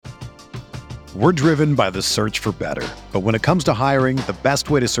We're driven by the search for better. But when it comes to hiring, the best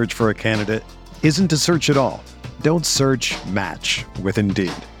way to search for a candidate isn't to search at all. Don't search, match with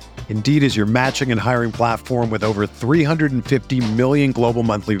Indeed. Indeed is your matching and hiring platform with over 350 million global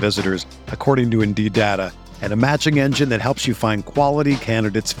monthly visitors, according to Indeed data, and a matching engine that helps you find quality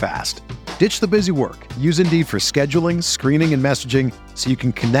candidates fast. Ditch the busy work. Use Indeed for scheduling, screening, and messaging so you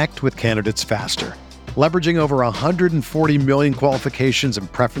can connect with candidates faster. Leveraging over 140 million qualifications and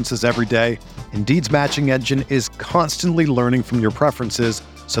preferences every day, Indeed's matching engine is constantly learning from your preferences,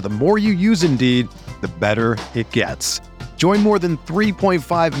 so the more you use Indeed, the better it gets. Join more than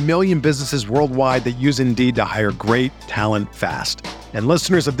 3.5 million businesses worldwide that use Indeed to hire great talent fast. And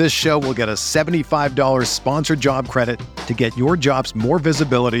listeners of this show will get a $75 sponsored job credit to get your jobs more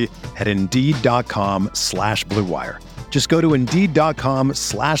visibility at Indeed.com/Blue Wire. Just go to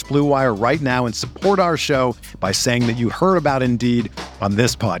Indeed.com/Blue Wire right now and support our show by saying that you heard about Indeed on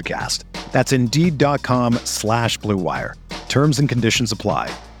this podcast. That's Indeed.com/Blue Wire. Terms and conditions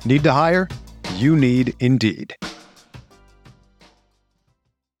apply. Need to hire? You need Indeed.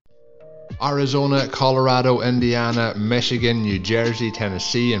 Arizona, Colorado, Indiana, Michigan, New Jersey,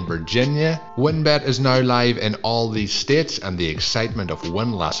 Tennessee, and Virginia. WynnBET is now live in all these states, and the excitement of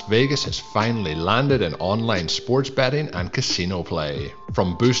Wynn Las Vegas has finally landed in online sports betting and casino play.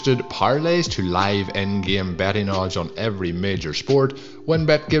 From boosted parlays to live in-game betting odds on every major sport,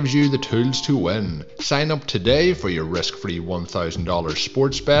 WynnBET gives you the tools to win. Sign up today for your risk-free $1,000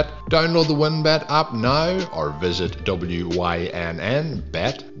 sports bet. Download the WynnBET app now or visit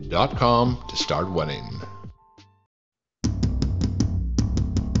wynnbet.com to start winning.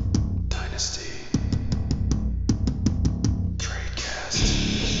 Dynasty Tradecast.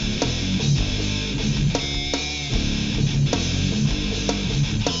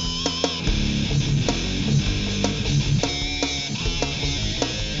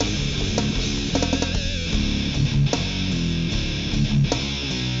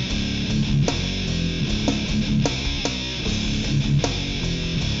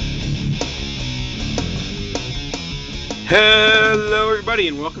 Hello, everybody,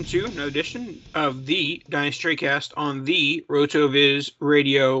 and welcome to another edition of the Dynasty Tradecast on the RotoViz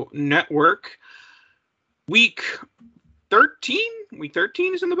Radio Network. Week 13? Week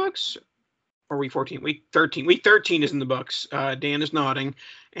 13 is in the books? Or week 14? Week 13. Week 13 is in the books. Dan is nodding,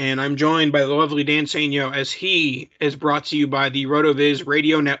 and I'm joined by the lovely Dan Sainio as he is brought to you by the RotoViz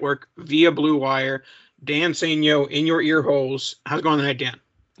Radio Network via Blue Wire. Dan Sainio in your ear holes. How's it going tonight, Dan?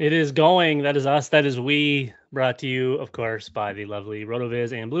 It is going. That is us. That is we. Brought to you, of course, by the lovely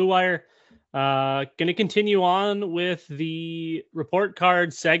RotoViz and Blue Wire. Going to continue on with the report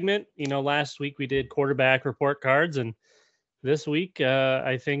card segment. You know, last week we did quarterback report cards, and this week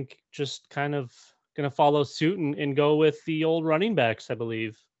I think just kind of going to follow suit and go with the old running backs, I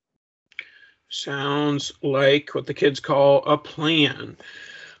believe. Sounds like what the kids call a plan.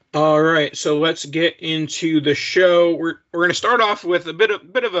 All right, so let's get into the show. We're going to start off with a bit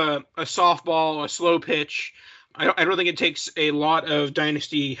of a softball, a slow pitch. I don't think it takes a lot of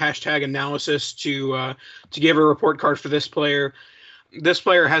Dynasty hashtag analysis to give a report card for this player. This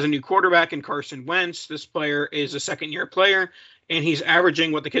player has a new quarterback in Carson Wentz. This player is a second-year player, and he's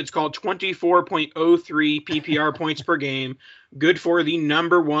averaging what the kids call 24.03 PPR points per game, good for the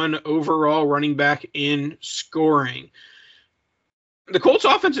number one overall running back in scoring. The Colts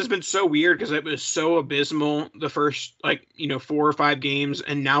offense has been so weird because it was so abysmal the first 4 or 5 games,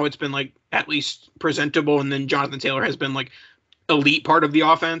 and now it's been like at least presentable, and then Jonathan Taylor has been like elite part of the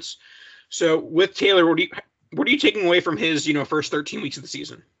offense. So with Taylor, what are you taking away from his first 13 weeks of the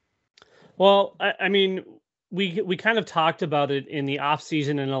season? Well, I mean, we kind of talked about it in the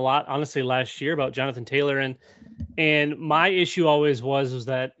offseason and a lot, honestly, last year about Jonathan Taylor, and my issue always was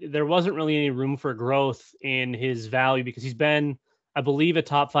that there wasn't really any room for growth in his value because he's been, I believe, a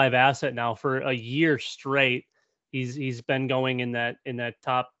top 5 asset now for a year straight. He's been going in that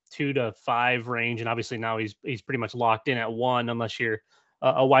top 2 to 5 range, and obviously now he's pretty much locked in at 1, unless you're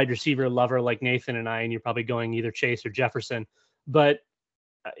a wide receiver lover like Nathan and I, and you're probably going either Chase or Jefferson. But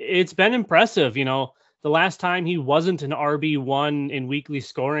it's been impressive. The last time he wasn't an RB1 in weekly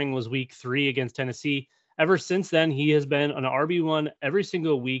scoring was week 3 against Tennessee. Ever since then, he has been an RB1 every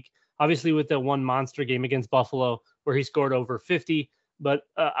single week. Obviously, with the one monster game against Buffalo where he scored over 50. But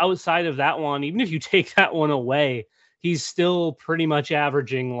outside of that one, even if you take that one away, he's still pretty much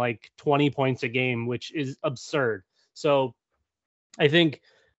averaging like 20 points a game, which is absurd. So I think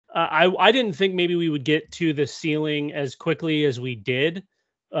I didn't think maybe we would get to the ceiling as quickly as we did,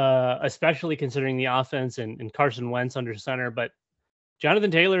 especially considering the offense and Carson Wentz under center. But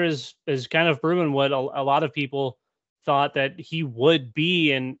Jonathan Taylor is kind of proven what a lot of people thought that he would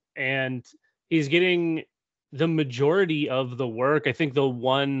be, and he's getting the majority of the work. I think the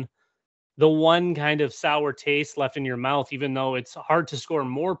one kind of sour taste left in your mouth, even though it's hard to score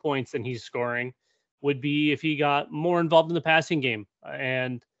more points than he's scoring, would be if he got more involved in the passing game.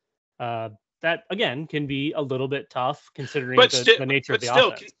 And that, again, can be a little bit tough considering the nature of the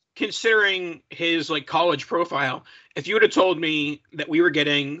offense. Considering his like college profile, if you would have told me that we were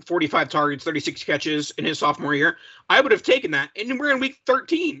getting 45 targets, 36 catches in his sophomore year, I would have taken that. And we're in week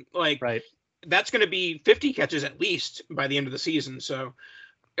 13. Like, right. That's going to be 50 catches at least by the end of the season. So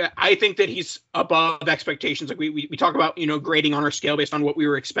I think that he's above expectations. Like we talk about, grading on our scale based on what we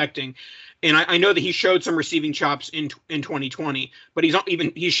were expecting. And I know that he showed some receiving chops in 2020, but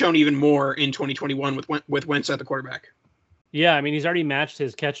he's shown even more in 2021 with Wentz at the quarterback. Yeah, I mean, he's already matched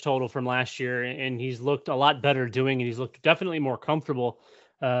his catch total from last year, and he's looked a lot better doing it. He's looked definitely more comfortable.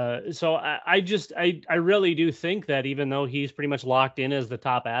 So I really do think that even though he's pretty much locked in as the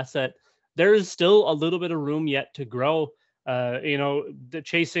top asset, there's still a little bit of room yet to grow.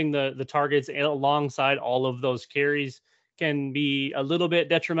 Chasing the targets alongside all of those carries can be a little bit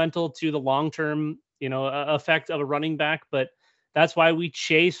detrimental to the long-term, effect of a running back. But that's why we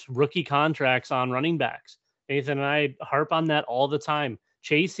chase rookie contracts on running backs. Nathan and I harp on that all the time.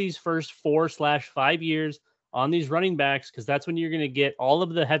 Chase these first 4/5 years on these running backs, because that's when you're going to get all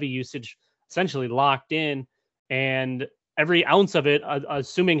of the heavy usage essentially locked in, and every ounce of it,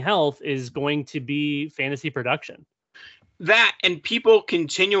 assuming health, is going to be fantasy production. That, and people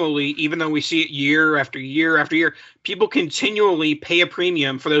continually, even though we see it year after year after year, people continually pay a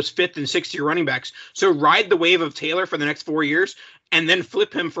premium for those 5th and 6th year running backs. So ride the wave of Taylor for the next 4 years and then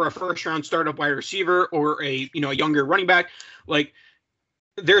flip him for a first round startup wide receiver or a younger running back. Like,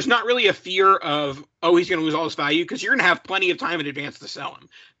 there's not really a fear of, he's going to lose all his value, because you're going to have plenty of time in advance to sell him.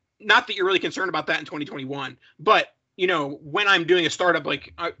 Not that you're really concerned about that in 2021, but when I'm doing a startup,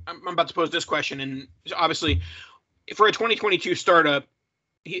 like I'm about to pose this question, and obviously for a 2022 startup,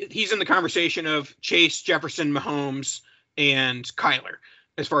 he's in the conversation of Chase, Jefferson, Mahomes, and Kyler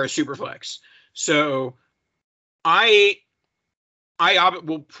as far as Superflex. So I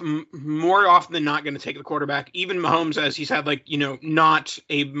will more often than not going to take the quarterback, even Mahomes, as he's had not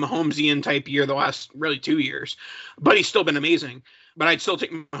a Mahomesian type year the last really 2 years, but he's still been amazing. But I'd still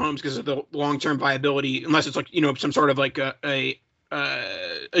take Mahomes because of the long-term viability, unless it's some sort of like a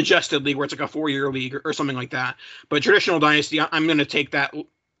adjusted league where it's like a 4-year league or something like that. But traditional dynasty, I'm going to take that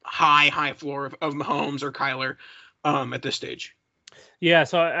high floor of Mahomes or Kyler at this stage. Yeah,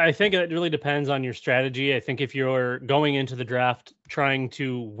 so I think it really depends on your strategy. I think if you're going into the draft trying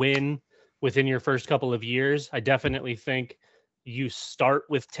to win within your first couple of years, I definitely think you start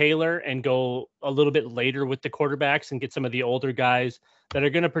with Taylor and go a little bit later with the quarterbacks and get some of the older guys that are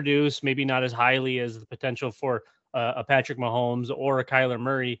going to produce maybe not as highly as the potential for a Patrick Mahomes or a Kyler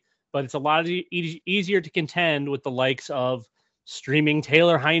Murray, but it's a lot easier to contend with the likes of streaming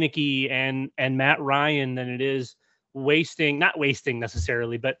Taylor Heineke and Matt Ryan than it is not wasting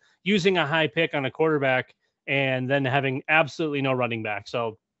necessarily, but using a high pick on a quarterback and then having absolutely no running back.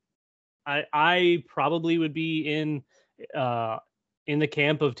 So I probably would be in the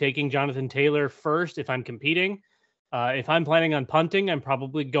camp of taking Jonathan Taylor first if I'm competing. If I'm planning on punting, I'm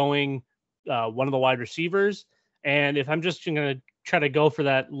probably going one of the wide receivers. And if I'm just going to try to go for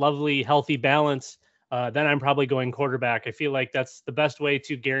that lovely, healthy balance, then I'm probably going quarterback. I feel like that's the best way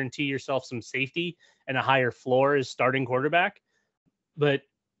to guarantee yourself some safety and a higher floor is starting quarterback. But,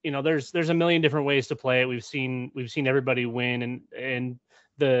 there's a million different ways to play it. We've seen everybody win, and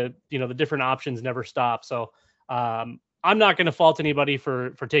the different options never stop. So I'm not going to fault anybody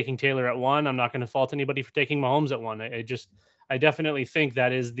for taking Taylor at 1. I'm not going to fault anybody for taking Mahomes at 1. I definitely think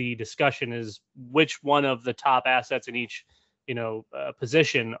that is the discussion, is which one of the top assets in each,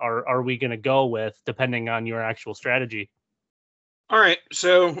 position are we going to go with, depending on your actual strategy. All right,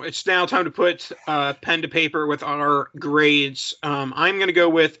 so it's now time to put pen to paper with our grades. I'm going to go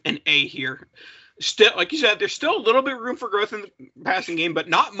with an A here. Still, like you said, there's still a little bit of room for growth in the passing game, but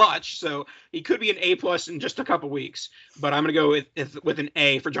not much. So he could be an A+ in just a couple weeks. But I'm going to go with an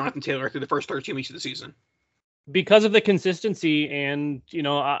A for Jonathan Taylor through the first 13 weeks of the season. Because of the consistency, and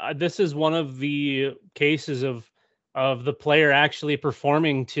this is one of the cases of the player actually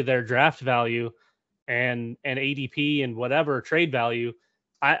performing to their draft value and ADP and whatever trade value.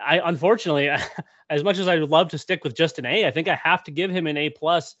 I unfortunately, as much as I would love to stick with just an A, I think I have to give him an A+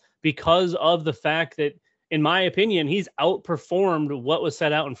 because of the fact that, in my opinion, he's outperformed what was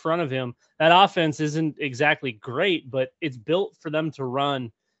set out in front of him. That offense isn't exactly great, but it's built for them to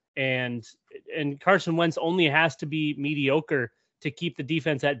run. And Carson Wentz only has to be mediocre to keep the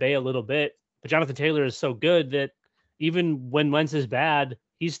defense at bay a little bit. But Jonathan Taylor is so good that even when Wentz is bad,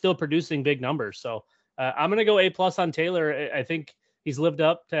 he's still producing big numbers. So I'm going to go A+ on Taylor. I think he's lived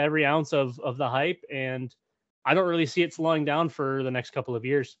up to every ounce of the hype, and I don't really see it slowing down for the next couple of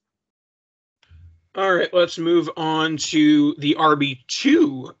years. All right, let's move on to the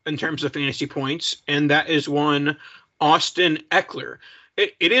RB2 in terms of fantasy points, and that is one Austin Ekeler.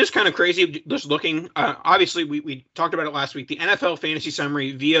 It is kind of crazy just looking. Obviously, we talked about it last week. The NFL Fantasy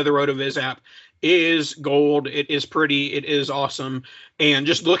Summary via the RotoViz app is gold. It is pretty. It is awesome. And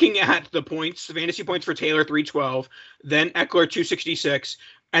just looking at the points, the fantasy points for Taylor, 312, then Ekeler, 266,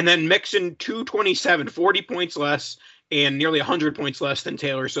 and then Mixon, 227, 40 points less, and nearly 100 points less than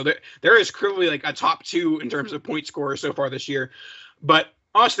Taylor. So there is clearly like a top two in terms of point scorer so far this year. But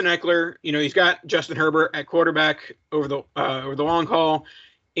Austin Ekeler, he's got Justin Herbert at quarterback over the long haul,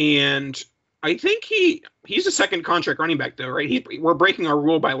 and I think he's a second contract running back though, right? We're breaking our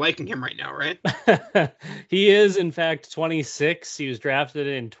rule by liking him right now, right? He is in fact 26. He was drafted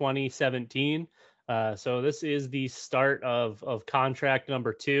in 2017. So this is the start of contract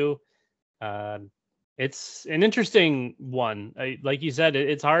number 2. It's an interesting one. Like you said,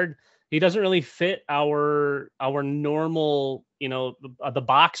 it's hard. He doesn't really fit our normal, the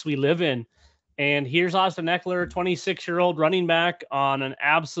box we live in. And here's Austin Ekeler, 26-year-old running back on an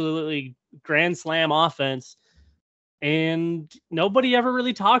absolutely grand slam offense. And nobody ever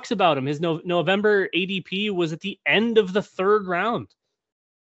really talks about him. His November ADP was at the end of the 3rd round.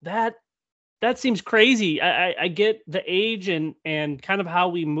 That seems crazy. I get the age and kind of how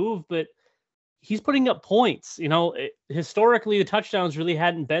we move, but he's putting up points. Historically, the touchdowns really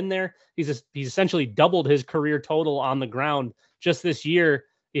hadn't been there. He's essentially doubled his career total on the ground just this year.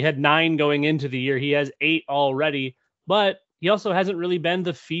 He had 9 going into the year. He has 8 already, but he also hasn't really been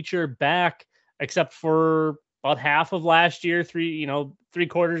the feature back except for about half of last year,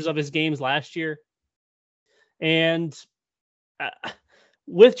 3/4 of his games last year. And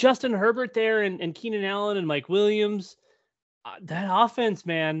with Justin Herbert there and Keenan Allen and Mike Williams, that offense,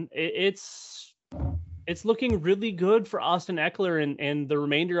 man, it's looking really good for Austin Ekeler and the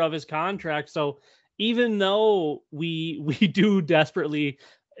remainder of his contract. So even though we do desperately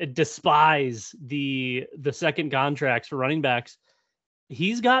despise the second contracts for running backs,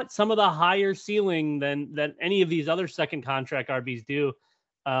 he's got some of the higher ceiling than any of these other second contract RBs do.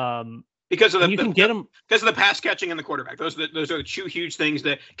 Because of because of the pass catching and the quarterback. Those are the two huge things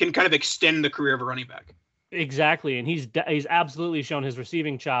that can kind of extend the career of a running back. Exactly. And he's absolutely shown his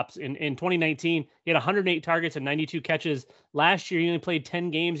receiving chops. In 2019, he had 108 targets and 92 catches. Last year, he only played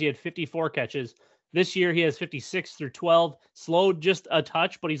 10 games. He had 54 catches. This year, he has 56 through 12. Slowed just a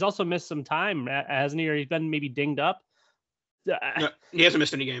touch, but he's also missed some time, hasn't he? Or he's been maybe dinged up. No, he hasn't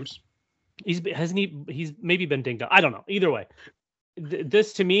missed any games. He's maybe been dinged up. I don't know. Either way,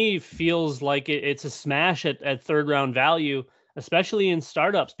 this to me feels like it's a smash at 3rd round value, especially in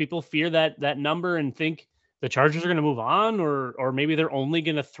startups. People fear that number and think the Chargers are going to move on, or maybe they're only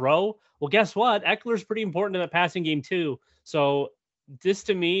going to throw. Well, guess what? Eckler's pretty important to that passing game too. So this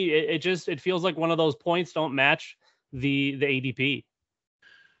to me, it feels like one of those points don't match the ADP.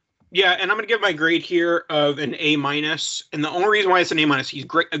 Yeah, and I'm going to give my grade here of an A-. And the only reason why it's an A-, he's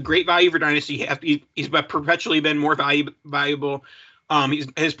a great value for Dynasty. He's perpetually been more valuable.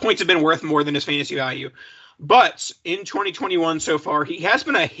 His points have been worth more than his fantasy value. But in 2021 so far, he has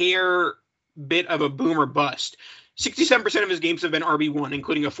been a hair bit of a boom or bust. 67% of his games have been RB1,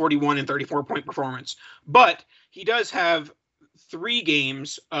 including a 41 and 34 point performance. But he does have 3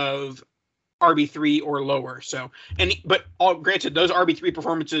 games of RB3 or lower. But granted, those RB3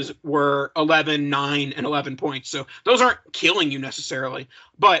 performances were 11, 9, and 11 points. So those aren't killing you necessarily.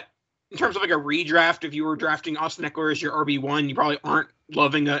 But in terms of like a redraft, if you were drafting Austin Ekeler as your RB1, you probably aren't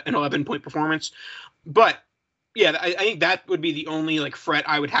loving an 11-point performance. But yeah, I think that would be the only like fret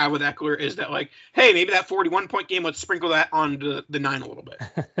I would have with Ekeler is that like, hey, maybe that 41-point game, let's sprinkle that onto the 9 a little bit.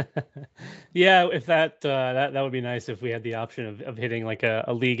 Yeah, if that would be nice if we had the option of hitting like a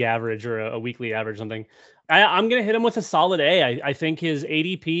league average or a weekly average, something. I'm gonna hit him with a solid A. I think his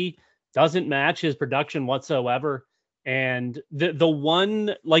ADP doesn't match his production whatsoever. And the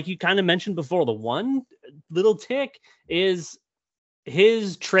one, like you kind of mentioned before, the one little tick is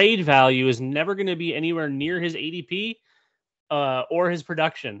his trade value is never going to be anywhere near his ADP or his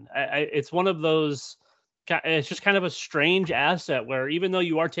production. It's one of those, it's just kind of a strange asset where even though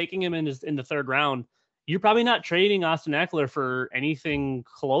you are taking him in the 3rd round, you're probably not trading Austin Ekeler for anything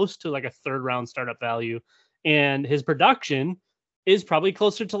close to like a 3rd round startup value. And his production is probably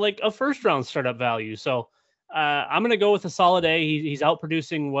closer to like a 1st round startup value. So I'm going to go with a solid A. He's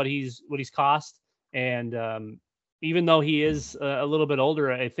outproducing what he's cost. And even though he is a little bit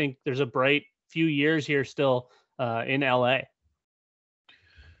older, I think there's a bright few years here still in LA.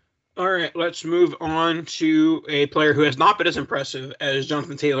 All right, let's move on to a player who has not been as impressive as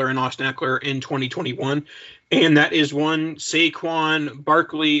Jonathan Taylor and Austin Ekeler in 2021, and that is one Saquon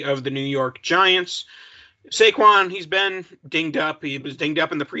Barkley of the New York Giants. Saquon, he's been dinged up. He was dinged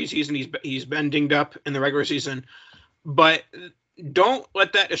up in the preseason. He's been dinged up in the regular season. But don't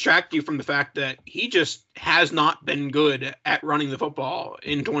let that distract you from the fact that he just has not been good at running the football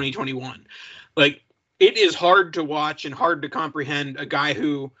in 2021. Like, it is hard to watch and hard to comprehend a guy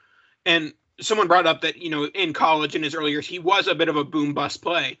who, and someone brought up that, in college in his early years, he was a bit of a boom bust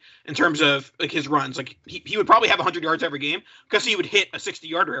play in terms of like his runs. Like he would probably have 100 yards every game because he would hit a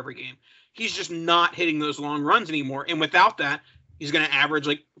 60-yarder every game. He's just not hitting those long runs anymore. And without that, he's going to average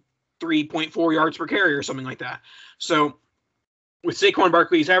like 3.4 yards per carry or something like that. So with Saquon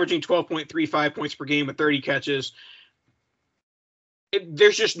Barkley, he's averaging 12.35 points per game with 30 catches.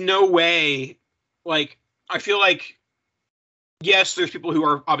 There's just no way. Like, I feel like, yes, there's people who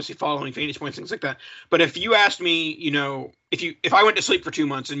are obviously following fantasy points, things like that. But if you asked me, if I went to sleep for 2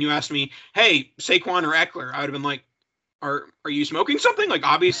 months and you asked me, hey, Saquon or Ekeler, I would have been like, are you smoking something? Like,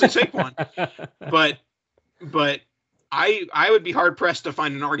 obviously Saquon. but I would be hard pressed to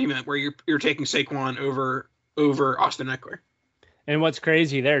find an argument where you're taking Saquon over Austin Ekeler. And what's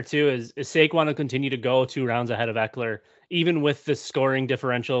crazy there too is Saquon will continue to go 2 rounds ahead of Ekeler, even with the scoring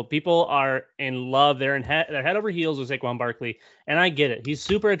differential. People are in love. They're head over heels with Saquon Barkley, and I get it. He's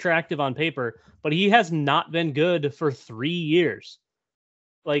super attractive on paper, but he has not been good for 3 years.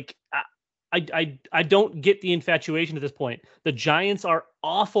 Like, I don't get the infatuation at this point. The Giants are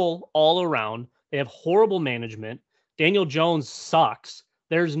awful all around. They have horrible management. Daniel Jones sucks.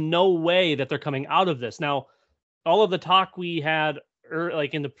 There's no way that they're coming out of this. Now, all of the talk we had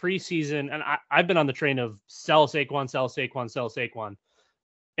like in the preseason, and I've been on the train of sell Saquon.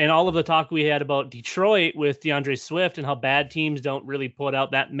 And all of the talk we had about Detroit with DeAndre Swift and how bad teams don't really put out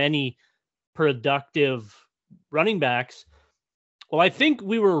that many productive running backs. Well, I think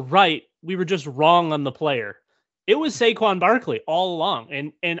we were right. We were just wrong on the player. It was Saquon Barkley all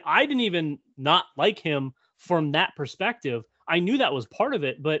along. And I didn't even not like him from that perspective. I knew that was part of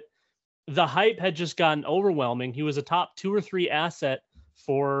it, but the hype had just gotten overwhelming. He was a top 2 or 3 asset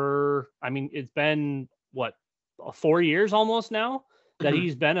for, it's been 4 years almost now that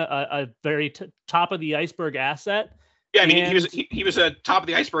he's been a very top of the iceberg asset. Yeah, he was a top of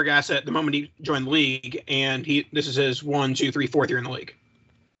the iceberg asset the moment he joined the league, and this is his 1, 2, 3, 4th year in the league.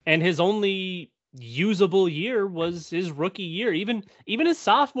 And his only usable year was his rookie year, even his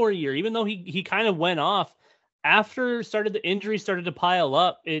sophomore year, even though he kind of went off after the injuries started to pile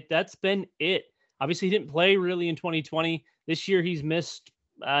up. That's been it. Obviously, he didn't play really in 2020. This year, he's missed,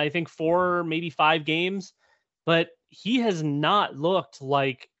 I think, 4, maybe 5 games. But he has not looked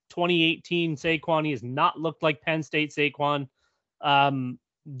like 2018 Saquon. He has not looked like Penn State Saquon.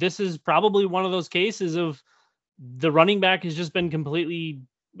 This is probably one of those cases of the running back has just been completely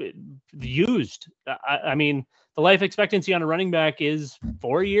used. The life expectancy on a running back is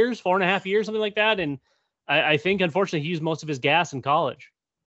 4 years, 4.5 years, something like that. And I think, unfortunately, he used most of his gas in college.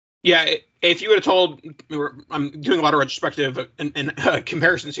 Yeah, if you would have told, I'm doing a lot of retrospective and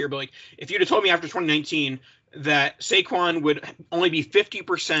comparisons here, but like if you'd have told me after 2019 that Saquon would only be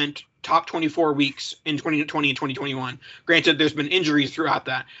 50% top 24 weeks in 2020 and 2021, granted there's been injuries throughout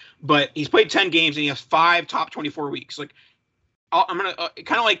that, but he's played 10 games and he has 5 top 24 weeks. Like, I'm going to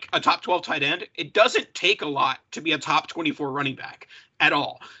kind of like a top 12 tight end. It doesn't take a lot to be a top 24 running back at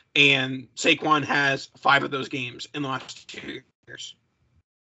all. And Saquon has 5 of those games in the last 2 years.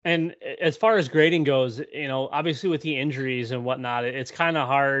 And as far as grading goes, obviously with the injuries and whatnot, it's kind of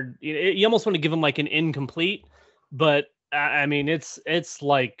hard. You almost want to give him like an incomplete, but it's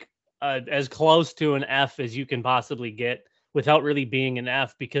like as close to an F as you can possibly get without really being an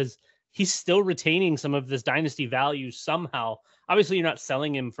F, because he's still retaining some of this dynasty value somehow. Obviously, you're not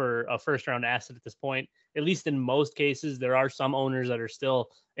selling him for a first-round asset at this point. At least in most cases, there are some owners that are still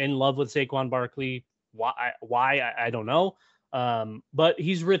in love with Saquon Barkley. Why? I don't know. But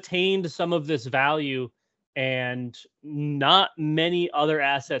he's retained some of this value, and not many other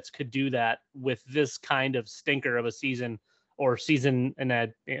assets could do that with this kind of stinker of a season and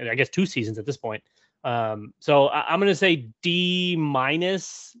I guess 2 seasons at this point. So I'm going to say D-,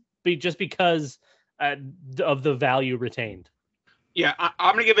 just because of the value retained. Yeah,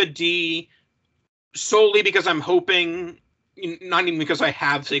 I'm going to give a D solely because I'm hoping, not even because I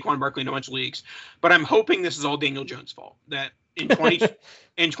have Saquon Barkley in a bunch of leagues, but I'm hoping this is all Daniel Jones' fault. That in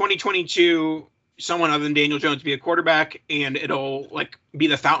 2022, someone other than Daniel Jones be a quarterback, and it'll like be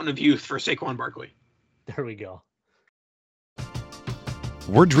the fountain of youth for Saquon Barkley. There we go.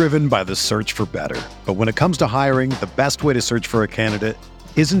 We're driven by the search for better. But when it comes to hiring, the best way to search for a candidate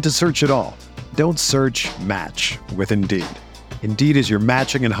isn't to search at all. Don't search, match with Indeed. Indeed is your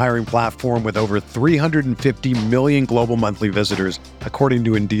matching and hiring platform with over 350 million global monthly visitors, according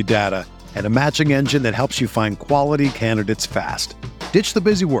to Indeed data, and a matching engine that helps you find quality candidates fast. Ditch the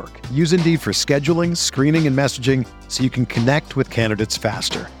busy work. Use Indeed for scheduling, screening, and messaging so you can connect with candidates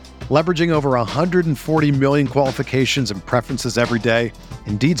faster. Leveraging over 140 million qualifications and preferences every day,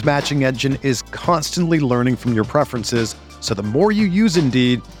 Indeed's matching engine is constantly learning from your preferences, so the more you use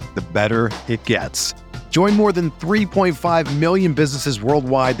Indeed, the better it gets. Join more than 3.5 million businesses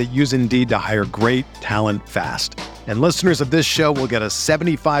worldwide that use Indeed to hire great talent fast. And listeners of this show will get a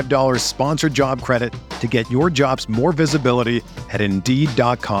 $75 sponsored job credit to get your jobs more visibility at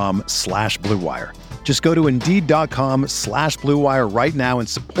Indeed.com/Blue Wire. Just go to Indeed.com/Blue Wire right now and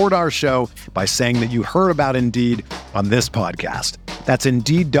support our show by saying that you heard about Indeed on this podcast. That's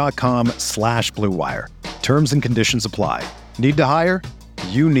Indeed.com/Blue Wire. Terms and conditions apply. Need to hire?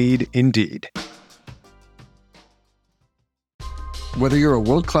 You need Indeed. Whether you're a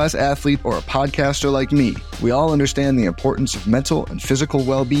world-class athlete or a podcaster like me, we all understand the importance of mental and physical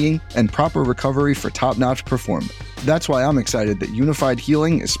well-being and proper recovery for top-notch performance. That's why I'm excited that Unified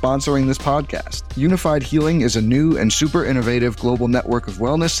Healing is sponsoring this podcast. Unified Healing is a new and super innovative global network of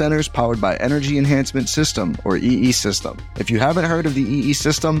wellness centers powered by Energy Enhancement System, or EE System. If you haven't heard of the EE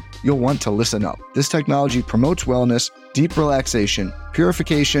System, you'll want to listen up. This technology promotes wellness, deep relaxation,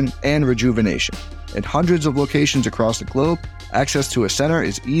 purification, and rejuvenation. In hundreds of locations across the globe, access to a center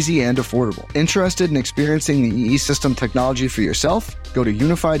is easy and affordable. Interested in experiencing the EE System technology for yourself? Go to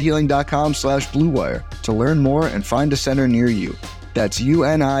unifiedhealing.com/Blue Wire to learn more and find a center near you. That's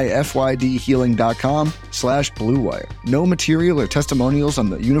UNIFYDhealing.com/Blue Wire. No material or testimonials on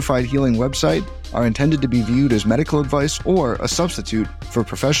the Unified Healing website are intended to be viewed as medical advice or a substitute for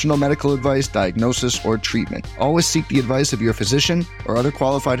professional medical advice, diagnosis, or treatment. Always seek the advice of your physician or other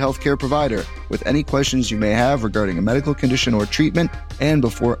qualified healthcare provider with any questions you may have regarding a medical condition or treatment and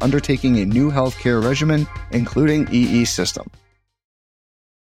before undertaking a new healthcare regimen, including EE System.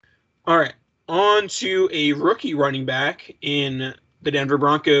 All right, on to a rookie running back in the Denver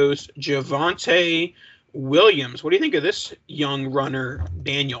Broncos, Javonte Williams. What do you think of this young runner,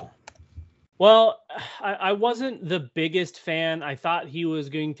 Daniel? Well, I wasn't the biggest fan. I thought he was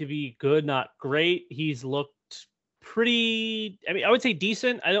going to be good, not great. He's looked pretty, I would say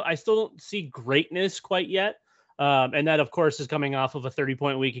decent. I still don't see greatness quite yet. And that, of course, is coming off of a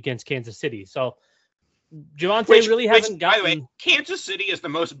 30-point week against Kansas City. So Javonte really hasn't gotten... By the way, Kansas City is the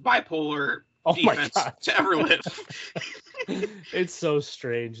most bipolar defense to ever live. It's so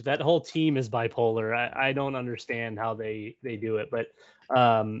strange. That whole team is bipolar. I don't understand how they do it. But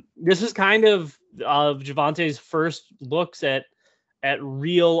this is kind of Javonte's first looks at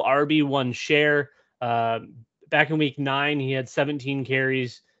real RB1 share. Back in week 9, he had 17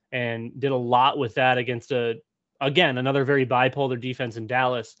 carries and did a lot with that against another very bipolar defense in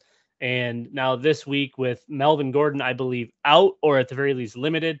Dallas. And now this week with Melvin Gordon, I believe, out or at the very least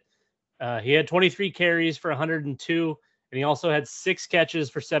limited, he had 23 carries for 102, and he also had 6 catches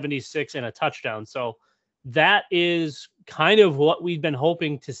for 76 and a touchdown. So that is kind of what we've been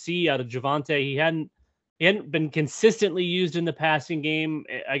hoping to see out of Javonte. He hadn't been consistently used in the passing game.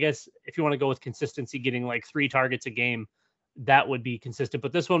 I guess if you want to go with consistency, getting like 3 targets a game, that would be consistent.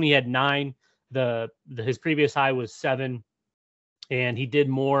 But this one, he had 9. His previous high was 7, and he did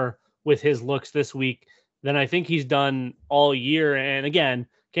more with his looks this week than I think he's done all year. And again,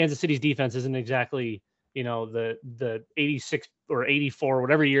 Kansas City's defense isn't exactly, the 86 or 84,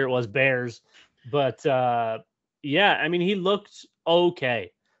 whatever year it was, Bears. But he looked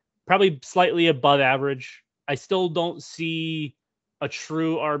okay. Probably slightly above average. I still don't see a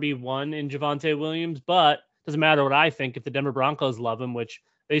true RB1 in Javonte Williams, but doesn't matter what I think if the Denver Broncos love him, which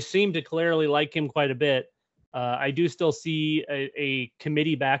they seem to clearly like him quite a bit. I do still see a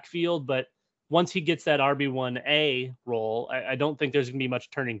committee backfield, but once he gets that RB1A role, I don't think there's going to be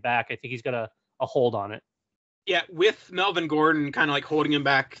much turning back. I think he's got a hold on it. Yeah, with Melvin Gordon kind of like holding him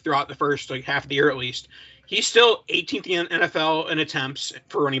back throughout the first half of the year at least, he's still 18th in NFL in attempts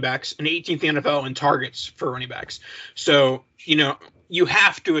for running backs and 18th in NFL in targets for running backs. So, you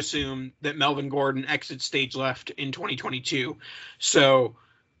have to assume that Melvin Gordon exits stage left in 2022. So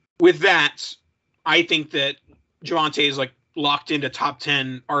with that, I think that Javonte is locked into top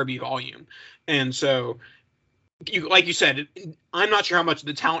 10 RB volume. And so, like you said, I'm not sure how much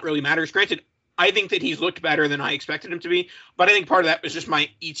the talent really matters. Granted, I think that he's looked better than I expected him to be, but I think part of that was just my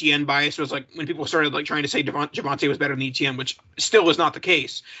ETN bias. Was when people started trying to say Javonte was better than ETN, which still was not the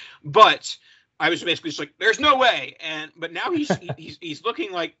case. But I was basically just there's no way. But now he's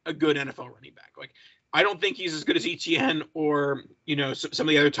looking like a good NFL running back. I don't think he's as good as ETN or, some of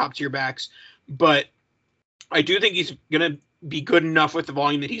the other top tier backs, but I do think he's going to be good enough with the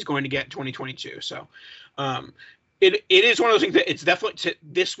volume that he's going to get in 2022. So it is one of those things that it's definitely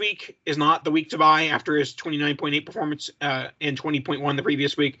this week is not the week to buy after his 29.8 performance and 20.1 the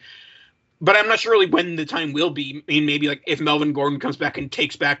previous week. But I'm not sure really when the time will be. I mean, maybe like if Melvin Gordon comes back and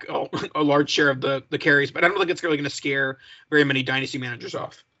takes back a large share of the carries, but I don't think it's really going to scare very many dynasty managers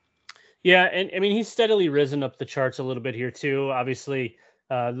off. Yeah, and I mean, he's steadily risen up the charts a little bit here too. Obviously,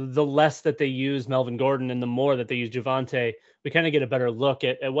 the less that they use Melvin Gordon and the more that they use Javonte, we kind of get a better look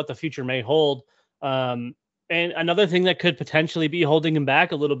at what the future may hold. And another thing that could potentially be holding him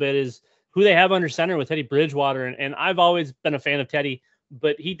back a little bit is who they have under center with Teddy Bridgewater. And I've always been a fan of Teddy,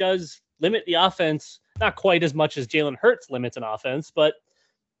 but he does limit the offense, not quite as much as Jalen Hurts limits an offense, but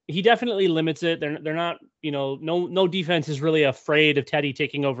he definitely limits it. They're not, no defense is really afraid of Teddy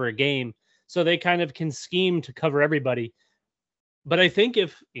taking over a game. So they kind of can scheme to cover everybody. But I think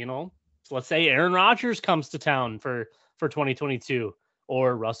if, let's say Aaron Rodgers comes to town for 2022,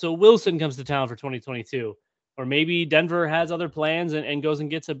 or Russell Wilson comes to town for 2022, or maybe Denver has other plans and goes and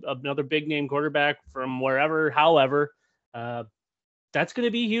gets another big name quarterback from wherever, however, that's going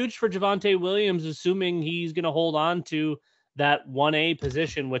to be huge for Javonte Williams, assuming he's going to hold on to that 1A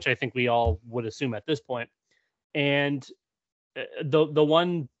position, which I think we all would assume at this point. And the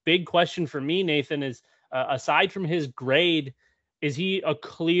one big question for me, Nathan, is aside from his grade, is he a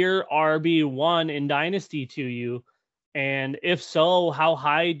clear RB1 in Dynasty to you? And if so, how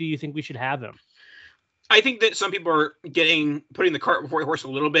high do you think we should have him? I think that some people are putting the cart before the horse a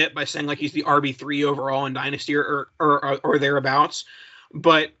little bit by saying like he's the RB3 overall in Dynasty or thereabouts.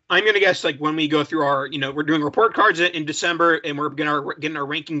 But I'm going to guess like when we go through our, we're doing report cards in December and we're getting our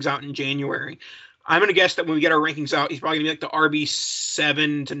rankings out in January. I'm going to guess that when we get our rankings out, he's probably going to be like the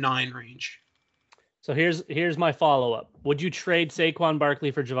RB7 to 9 range. So here's my follow-up. Would you trade Saquon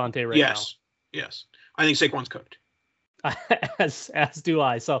Barkley for Javonte right now? Yes. I think Saquon's cooked. As do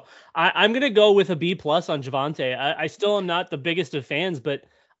I. So I'm going to go with a B+ on Javonte. I still am not the biggest of fans, but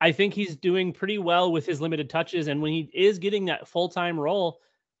I think he's doing pretty well with his limited touches. And when he is getting that full-time role,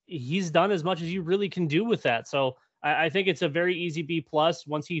 he's done as much as you really can do with that. So I think it's a very easy B+.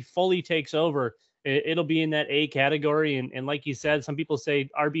 Once he fully takes over, it'll be in that A category. And like you said, some people say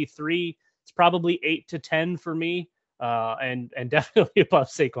RB3, it's probably 8 to 10 for me, and definitely above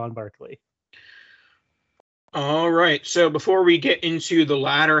Saquon Barkley. All right. So before we get into the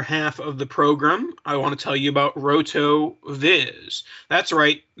latter half of the program, I want to tell you about RotoViz. That's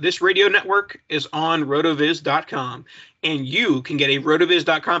right. This radio network is on rotoviz.com, and you can get a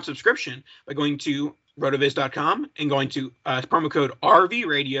rotoviz.com subscription by going to rotoviz.com and going to promo code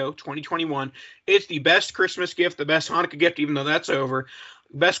RVRadio 2021. It's the best Christmas gift, the best Hanukkah gift, even though that's over,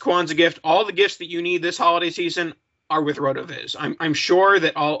 best Kwanzaa gift. All the gifts that you need this holiday season are with RotoViz. I'm sure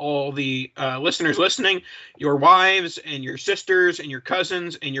that all the listeners listening, your wives and your sisters and your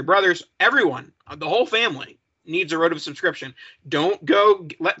cousins and your brothers, everyone, the whole family needs a RotoViz subscription. Don't go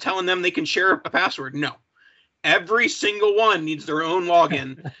telling them they can share a password. No. Every single one needs their own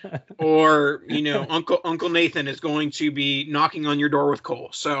login, or Uncle Nathan is going to be knocking on your door with coal.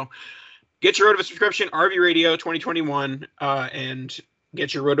 So get your RotoViz subscription, RV Radio 2021, and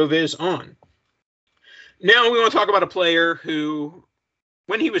get your RotoViz on. Now we want to talk about a player who,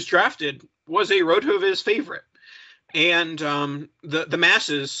 when he was drafted, was a RotoViz favorite, and the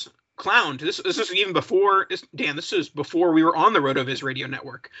masses clowned. This is even before Dan. This is before we were on the RotoViz radio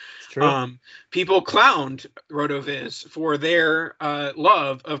network. It's true. People clowned RotoViz for their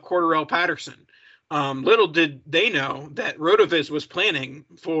love of Cordarrelle Patterson. Little did they know that RotoViz was planning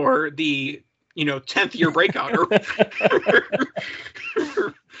for the 10th year breakout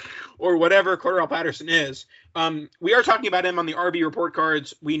or whatever Cordarrelle Patterson is. We are talking about him on the RB report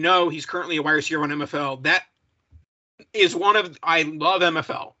cards. We know he's currently a wide receiver on MFL. That is I love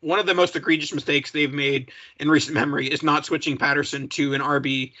MFL. One of the most egregious mistakes they've made in recent memory is not switching Patterson to an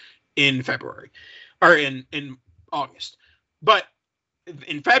RB in February or in August. But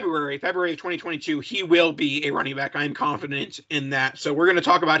in February of 2022, he will be a running back. I'm confident in that. So we're going to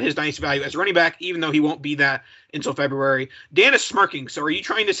talk about his dynasty value as a running back, even though he won't be that until February. Dan is smirking. So are you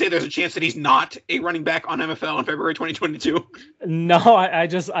trying to say there's a chance that he's not a running back on MFL in February 2022? No, I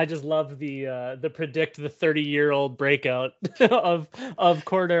just love the predict the 30-year-old breakout of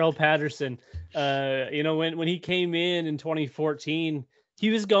Cordarrelle Patterson. When he came in 2014, he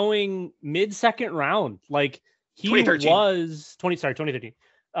was going mid-second round. Like, he 2013.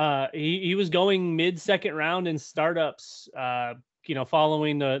 He was going mid-second round in startups,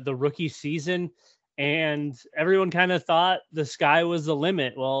 following the rookie season, and everyone kind of thought the sky was the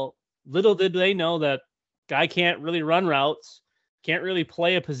limit. Well, little did they know that guy can't really run routes, can't really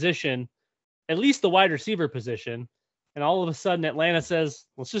play a position, at least the wide receiver position. And all of a sudden Atlanta says,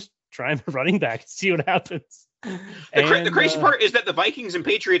 let's just try him at running back and see what happens. The crazy part is that the Vikings and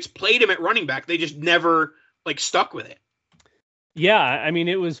Patriots played him at running back. They just never stuck with it. Yeah, I mean,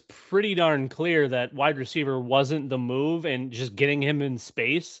 it was pretty darn clear that wide receiver wasn't the move, and just getting him in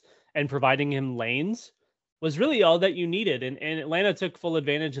space and providing him lanes was really all that you needed. And Atlanta took full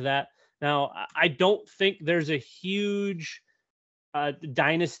advantage of that. Now, I don't think there's a huge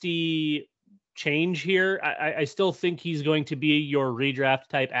dynasty change here. I still think he's going to be your redraft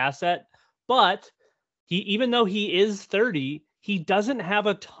type asset, but even though he is 30, he doesn't have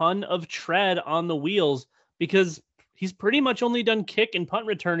a ton of tread on the wheels because he's pretty much only done kick and punt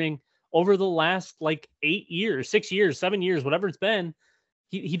returning over the last 8 years, 6 years, 7 years, whatever it's been.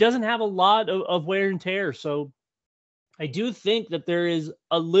 He doesn't have a lot of wear and tear. So I do think that there is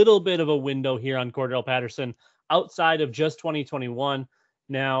a little bit of a window here on Cordell Patterson outside of just 2021.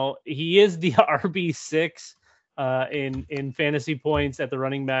 Now, he is the RB6 in fantasy points at the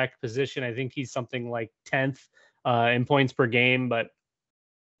running back position. I think he's something like 10th in points per game, but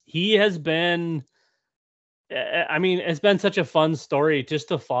he has been, it's been such a fun story just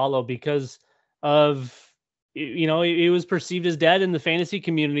to follow because of, he was perceived as dead in the fantasy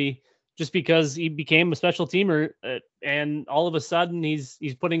community just because he became a special teamer, and all of a sudden he's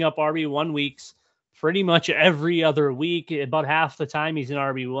putting up RB1 weeks pretty much every other week. About half the time he's in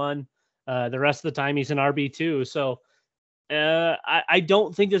RB1, the rest of the time he's in RB2. So I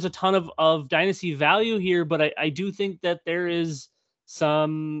don't think there's a ton of dynasty value here, but I do think that there is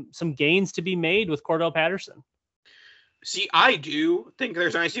some gains to be made with Cordell Patterson. See, I do think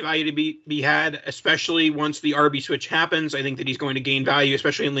there's dynasty value to be had, especially once the RB switch happens. I think that he's going to gain value,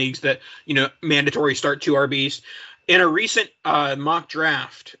 especially in leagues that, mandatory start 2 RBs. In a recent mock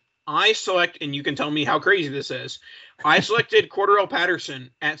draft, I select, and you can tell me how crazy this is, I selected Cordell Patterson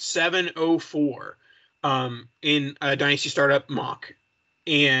at 704 in a dynasty startup mock.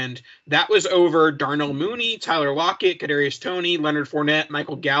 And that was over Darnell Mooney, Tyler Lockett, Kadarius Toney, Leonard Fournette,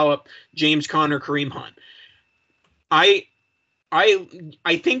 Michael Gallup, James Conner, Kareem Hunt. I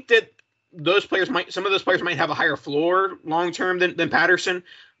think that some of those players might have a higher floor long term than Patterson,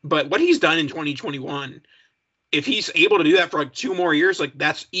 but what he's done in 2021, if he's able to do that for 2 more years,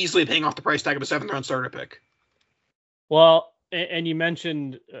 that's easily paying off the price tag of a 7th-round starter pick. Well, and you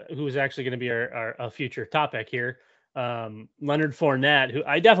mentioned who is actually going to be our future topic here, Leonard Fournette, who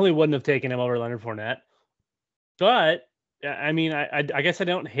I definitely wouldn't have taken him over Leonard Fournette, but I guess I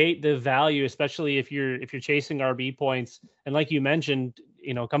don't hate the value, especially if you're chasing RB points. And like you mentioned,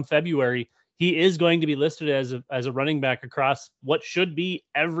 come February, he is going to be listed as a running back across what should be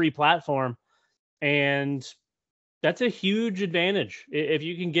every platform. And that's a huge advantage. If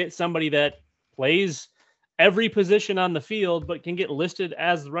you can get somebody that plays every position on the field, but can get listed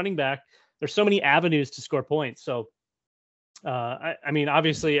as the running back, there's so many avenues to score points. So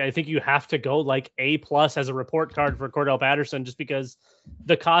obviously, I think you have to go A+ as a report card for Cordell Patterson, just because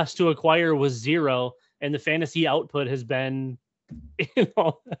the cost to acquire was 0 and the fantasy output has been,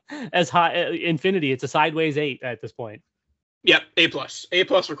 as high infinity. It's a sideways 8 at this point. Yep, A+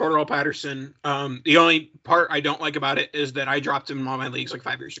 for Cordell Patterson. The only part I don't like about it is that I dropped him in all my leagues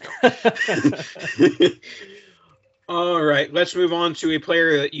 5 years ago. All right, let's move on to a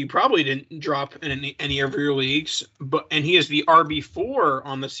player that you probably didn't drop in any of your leagues, and he is the RB4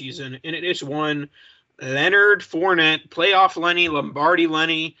 on the season, and it is one Leonard Fournette, playoff Lenny, Lombardi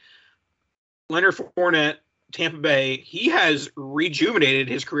Lenny. Leonard Fournette, Tampa Bay. He has rejuvenated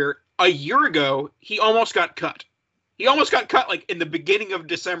his career. A year ago, he almost got cut. He almost got cut in the beginning of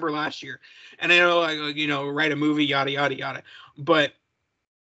December last year. And I know, write a movie, yada, yada, yada. But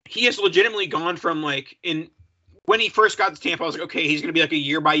he has legitimately gone from when he first got to Tampa, I was like, okay, he's going to be a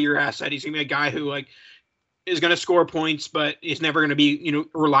year-by-year asset. He's going to be a guy who is going to score points, but is never going to be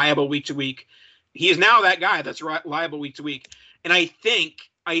reliable week to week. He is now that guy that's reliable week to week, and I think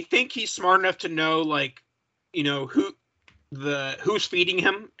he's smart enough to know who's feeding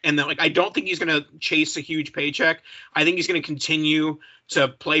him, and that I don't think he's going to chase a huge paycheck. I think he's going to continue to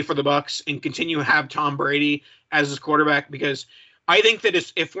play for the Bucs and continue to have Tom Brady as his quarterback, because I think that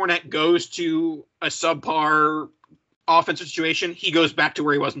if Fournette goes to a subpar offensive situation, he goes back to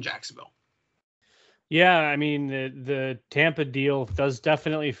where he was in Jacksonville. Yeah, the Tampa deal does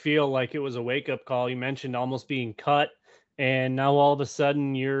definitely feel like it was a wake-up call. You mentioned almost being cut, and now all of a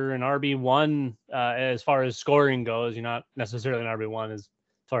sudden you're an RB1 as far as scoring goes. You're not necessarily an RB1 as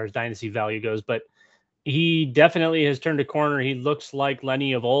far as dynasty value goes, but he definitely has turned a corner. He looks like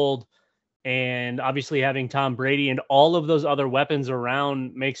Lenny of old. And obviously having Tom Brady and all of those other weapons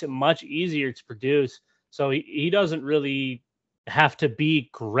around makes it much easier to produce. So he doesn't really have to be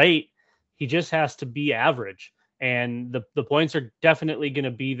great. He just has to be average. And the points are definitely going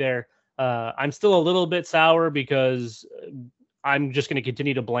to be there. I'm still a little bit sour because I'm just going to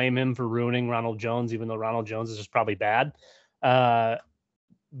continue to blame him for ruining Ronald Jones, even though Ronald Jones is just probably bad. But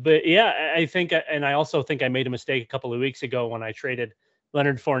yeah, I think, and I also think I made a mistake a couple of weeks ago when I traded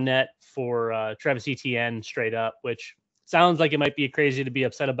Leonard Fournette for Travis Etienne straight up, which sounds like it might be crazy to be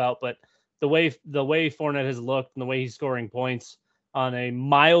upset about, but the way Fournette has looked and the way he's scoring points on a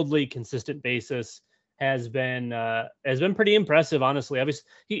mildly consistent basis has been pretty impressive, honestly. Obviously,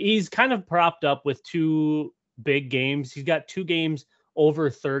 he's kind of propped up with two big games. He's got 2 games over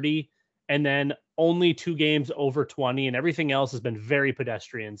 30 and then only 2 games over 20, and everything else has been very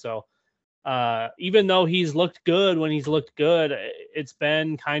pedestrian. So even though he's looked good when he's looked good, it's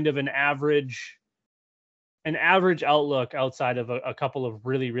been kind of an average outlook outside of a couple of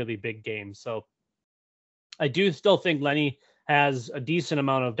really, really big games. So I do still think Lenny has a decent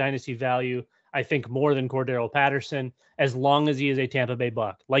amount of dynasty value. I think more than Cordero Patterson, as long as he is a Tampa Bay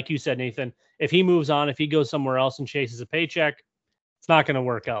Buck. Like you said, Nathan, if he moves on, if he goes somewhere else and chases a paycheck, it's not going to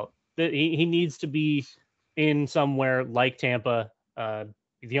work out. He needs to be in somewhere like Tampa.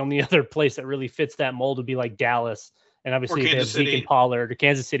 The only other place that really fits that mold would be like Dallas, and obviously they have Zeke and Pollard, or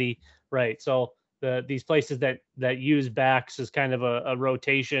Kansas City, right? So these places that use backs as kind of a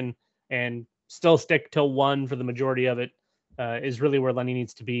rotation and still stick to one for the majority of it is really where Lenny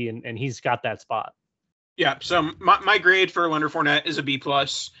needs to be, and he's got that spot. Yeah. So my grade for Leonard Fournette is a B+.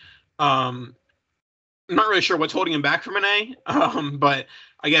 I'm not really sure what's holding him back from an A, but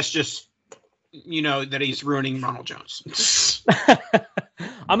I guess just that he's ruining Ronald Jones.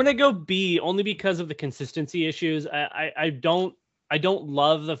 I'm gonna go B only because of the consistency issues. I don't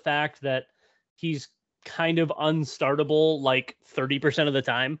love the fact that he's kind of unstartable like 30% of the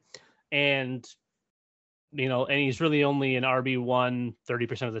time, and he's really only an RB1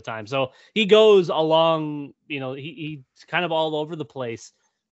 30% of the time. So he goes along, he's kind of all over the place,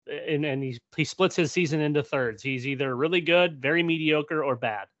 and he splits his season into thirds. He's either really good, very mediocre, or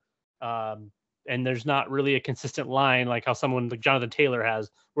bad. And there's not really a consistent line like how someone like Jonathan Taylor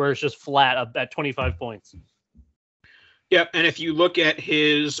has, where it's just flat up at 25 points. Yep. And if you look at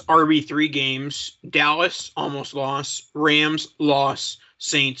his RB3 games, Dallas almost lost, Rams loss,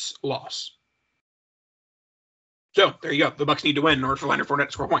 Saints loss. So there you go. The Bucs need to win in order for Leonard Fournette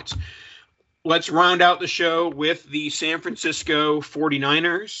to score points. Let's round out the show with the San Francisco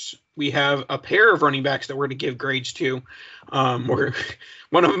 49ers. We have a pair of running backs that we're going to give grades to.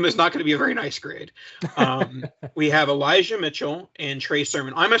 One of them is not going to be a very nice grade. We have Elijah Mitchell and Trey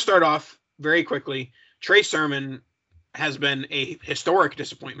Sermon. I'm going to start off very quickly. Trey Sermon has been a historic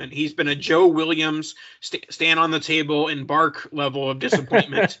disappointment. He's been a Joe Williams stand on the table and bark level of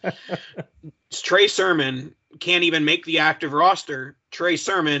disappointment. Trey Sermon can't even make the active roster. Trey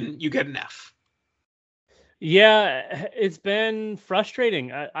Sermon, you get an F. Yeah, it's been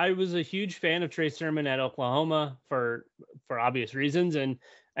frustrating. I was a huge fan of Trey Sermon at Oklahoma for obvious reasons, and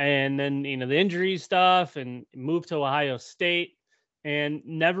then the injury stuff, and moved to Ohio State, and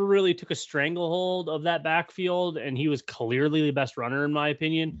never really took a stranglehold of that backfield. And he was clearly the best runner in my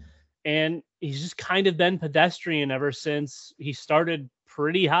opinion, and he's just kind of been pedestrian ever since he started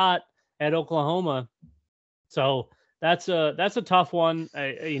pretty hot at Oklahoma. So that's a tough one.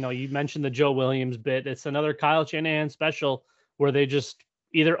 You mentioned the Joe Williams bit. It's another Kyle Shanahan special where they just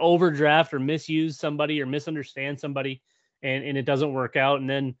either overdraft or misuse somebody or misunderstand somebody, and it doesn't work out. And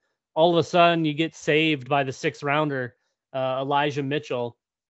then all of a sudden you get saved by the 6th rounder, Elijah Mitchell,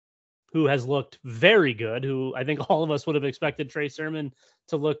 who has looked very good, who I think all of us would have expected Trey Sermon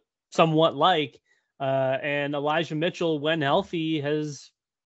to look somewhat like. And Elijah Mitchell, when healthy, has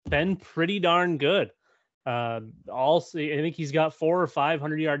been pretty darn good. Also, I think he's got 400 or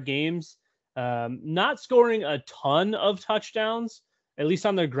 500-yard games, not scoring a ton of touchdowns, at least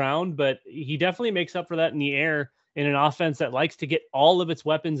on the ground, but he definitely makes up for that in the air in an offense that likes to get all of its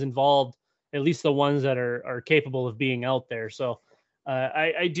weapons involved, at least the ones that are capable of being out there. So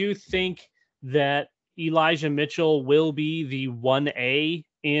I do think that Elijah Mitchell will be the 1A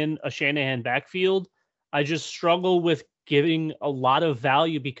in a Shanahan backfield. I just struggle with giving a lot of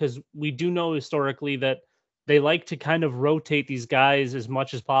value because we do know historically that they like to kind of rotate these guys as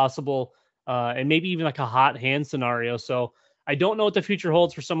much as possible, and maybe even like a hot hand scenario. So I don't know what the future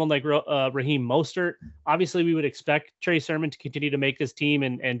holds for someone like Raheem Mostert. Obviously, we would expect Trey Sermon to continue to make this team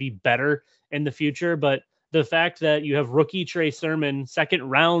and be better in the future. But the fact that you have rookie Trey Sermon, 2nd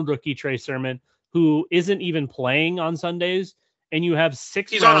round rookie Trey Sermon, who isn't even playing on Sundays, and you have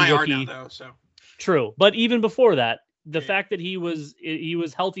 6 He's on round IR rookie. now, though, so. True. But even before that, the fact that he was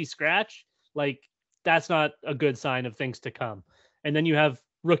healthy scratch, like, that's not a good sign of things to come. And then you have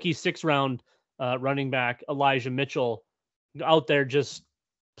rookie 6 round running back Elijah Mitchell out there just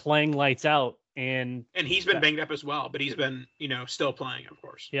playing lights out. And he's been banged up as well, but he's been, still playing, of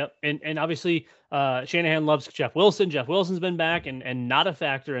course. Yep. And obviously Shanahan loves Jeff Wilson. Jeff Wilson's been back and not a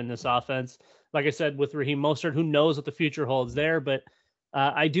factor in this offense. Like I said, with Raheem Mostert, who knows what the future holds there. But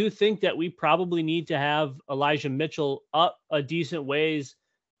I do think that we probably need to have Elijah Mitchell up a decent ways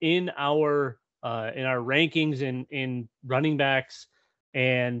in our rankings in running backs.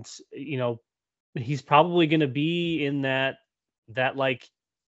 And, he's probably going to be in that like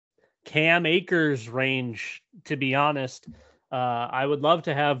Cam Akers range, to be honest. I would love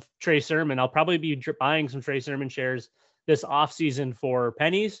to have Trey Sermon. I'll probably be buying some Trey Sermon shares this offseason for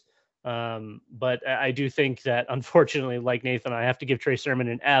pennies. But I do think that, unfortunately, like Nathan, I have to give Trey Sermon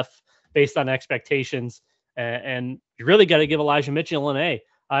an F based on expectations. And you really got to give Elijah Mitchell an A.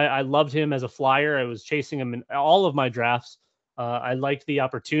 I loved him as a flyer. I was chasing him in all of my drafts. I liked the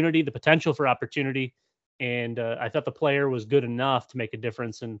opportunity, the potential for opportunity. And I thought the player was good enough to make a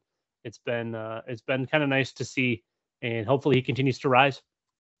difference. And it's been kind of nice to see, and hopefully he continues to rise.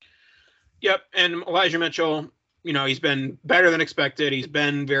 Yep. And Elijah Mitchell, he's been better than expected. He's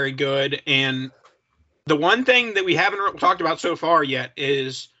been very good. And the one thing that we haven't talked about so far yet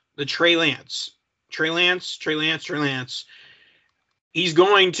is the Trey Lance. Trey Lance. He's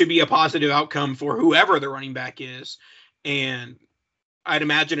going to be a positive outcome for whoever the running back is. And I'd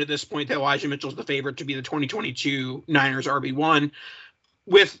imagine at this point that Elijah Mitchell's the favorite to be the 2022 Niners RB1.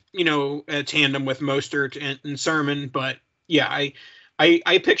 With, a tandem with Mostert and Sermon. But yeah,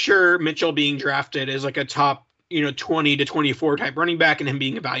 I picture Mitchell being drafted as like a top, 20 to 24 type running back and him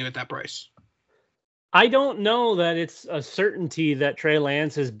being a value at that price. I don't know that it's a certainty that Trey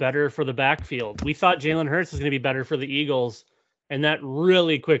Lance is better for the backfield. We thought Jalen Hurts was going to be better for the Eagles, and that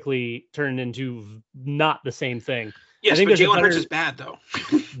really quickly turned into not the same thing. Yes, but Jalen Hurts is bad, though.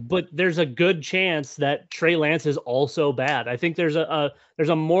 But there's a good chance that Trey Lance is also bad. I think there's a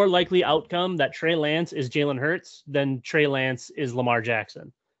more likely outcome that Trey Lance is Jalen Hurts than Trey Lance is Lamar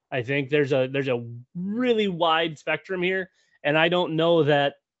Jackson. I think there's a really wide spectrum here, and I don't know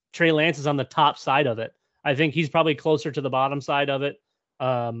that Trey Lance is on the top side of it. I think he's probably closer to the bottom side of it.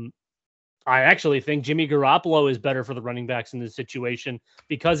 I actually think Jimmy Garoppolo is better for the running backs in this situation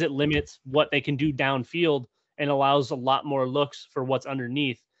because it limits what they can do downfield and allows a lot more looks for what's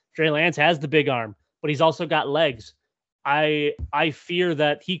underneath. Trey Lance has the big arm, but he's also got legs. I fear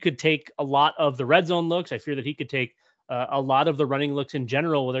that he could take a lot of the red zone looks. I fear that he could take a lot of the running looks in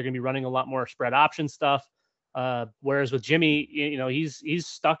general, where they're going to be running a lot more spread option stuff. Whereas with Jimmy, he's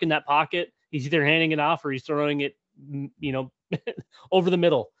stuck in that pocket. He's either handing it off or he's throwing it, over the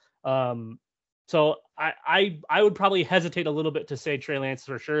middle. So I would probably hesitate a little bit to say Trey Lance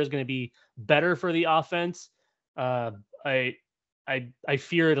for sure is going to be better for the offense. I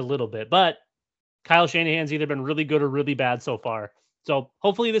fear it a little bit, but Kyle Shanahan's either been really good or really bad so far. So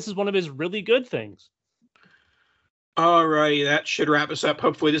hopefully this is one of his really good things. All right, that should wrap us up.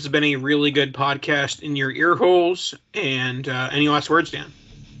 Hopefully this has been a really good podcast in your ear holes. And any last words, Dan?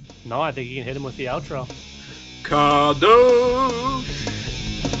 No, I think you can hit him with the outro. Kadosh!